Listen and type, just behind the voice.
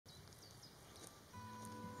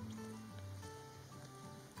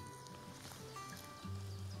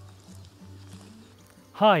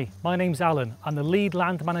Hi, my name's Alan. I'm the lead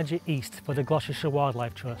land manager east for the Gloucestershire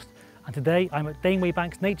Wildlife Trust, and today I'm at Daneway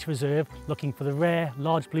Banks Nature Reserve looking for the rare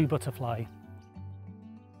large blue butterfly.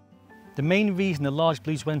 The main reason the large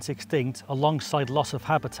blues went extinct alongside loss of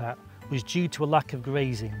habitat was due to a lack of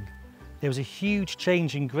grazing. There was a huge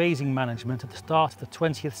change in grazing management at the start of the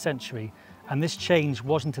 20th century, and this change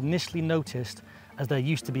wasn't initially noticed as there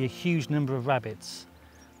used to be a huge number of rabbits.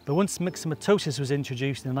 But once myxomatosis was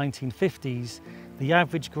introduced in the 1950s, the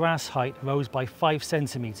average grass height rose by 5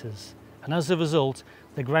 centimetres, and as a result,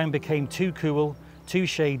 the ground became too cool, too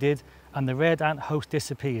shaded, and the red ant host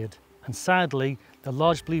disappeared. And sadly, the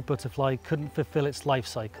large blue butterfly couldn't fulfil its life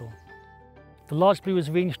cycle. The large blue was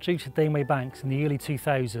reintroduced at Daneway Banks in the early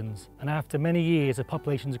 2000s, and after many years, the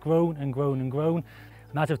population's grown and grown and grown.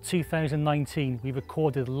 And as of 2019, we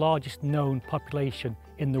recorded the largest known population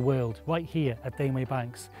in the world, right here at Daneway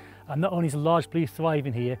Banks. And not only is the large blue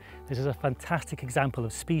thriving here, this is a fantastic example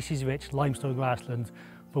of species-rich limestone grassland,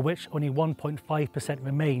 for which only 1.5%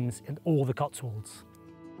 remains in all the Cotswolds.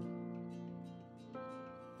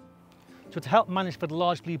 So to help manage for the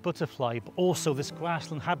large blue butterfly, but also this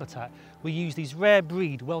grassland habitat, we use these rare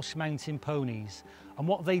breed Welsh mountain ponies. And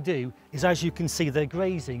what they do is, as you can see, they're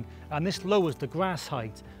grazing, and this lowers the grass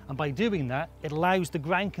height. And by doing that, it allows the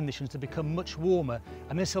ground conditions to become much warmer,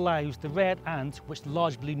 and this allows the red ant, which the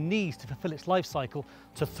large blue needs to fulfill its life cycle,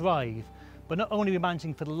 to thrive. But not only are we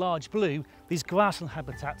managing for the large blue, these grassland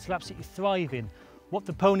habitats are absolutely thriving. What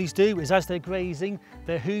the ponies do is, as they're grazing,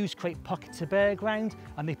 their hooves create pockets of bare ground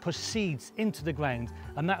and they push seeds into the ground,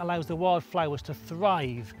 and that allows the wildflowers to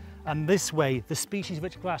thrive. And this way, the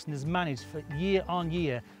species-rich grassland is managed for year on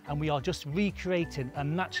year, and we are just recreating a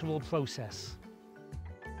natural process.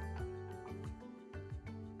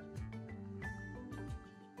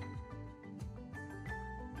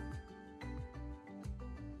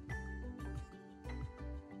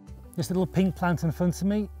 This little pink plant in front of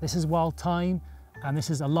me, this is wild thyme, and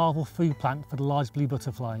this is a larval food plant for the large blue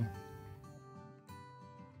butterfly.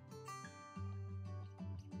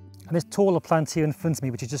 And this taller plant here in front of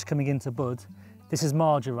me, which is just coming into bud, this is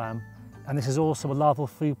marjoram, and this is also a larval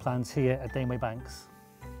food plant here at Daneway Banks.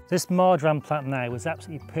 This marjoram plant now is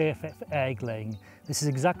absolutely perfect for egg laying. This is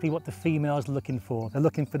exactly what the females are looking for. They're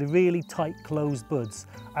looking for the really tight closed buds,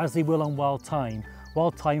 as they will on wild thyme.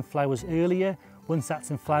 Wild thyme flowers earlier. Once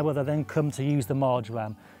that's in flower, they then come to use the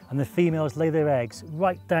marjoram, and the females lay their eggs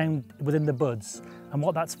right down within the buds. And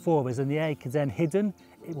what that's for is, when the egg is then hidden,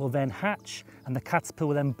 it will then hatch, and the caterpillar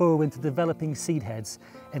will then burrow into developing seed heads,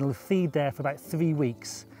 and it'll feed there for about 3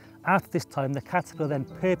 weeks. After this time, the caterpillar then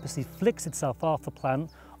purposely flicks itself off the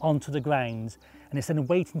plant onto the ground, and it's then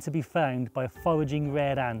waiting to be found by a foraging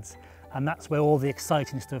red ant. And that's where all the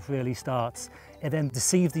exciting stuff really starts. It then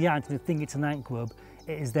deceives the ant into thinking it's an ant grub.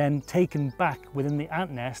 It is then taken back within the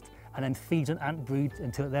ant nest and then feeds on ant brood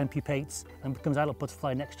until it then pupates and becomes adult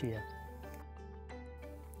butterfly next year.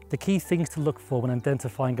 The key things to look for when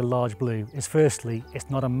identifying a large blue is, firstly, it's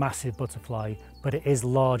not a massive butterfly, but it is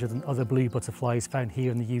larger than other blue butterflies found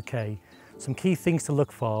here in the UK. Some key things to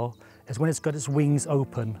look for is when it's got its wings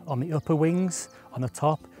open. On the upper wings, on the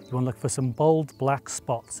top, you want to look for some bold black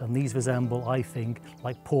spots, and these resemble, I think,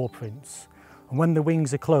 like paw prints. And when the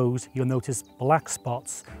wings are closed, you'll notice black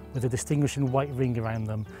spots with a distinguishing white ring around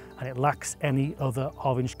them, and it lacks any other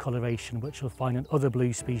orange coloration, which you'll find in other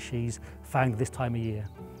blue species found this time of year.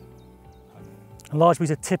 And large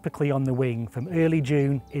blues are typically on the wing from early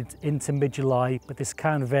June into mid-July, but this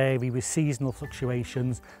can vary with seasonal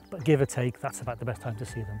fluctuations, but give or take, that's about the best time to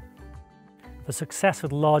see them. The success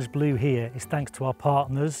with large blue here is thanks to our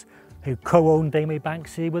partners who co-own Daneway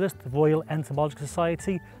Banks here with us, the Royal Entomological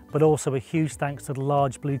Society, but also a huge thanks to the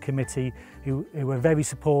Large Blue Committee who are very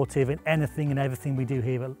supportive in anything and everything we do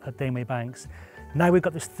here at Daneway Banks. Now we've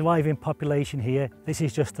got this thriving population here, this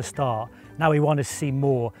is just the start. Now we want to see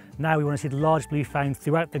more. Now we want to see the large blue found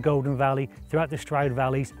throughout the Golden Valley, throughout the Stroud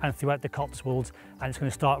Valleys and throughout the Cotswolds, and it's going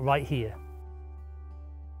to start right here.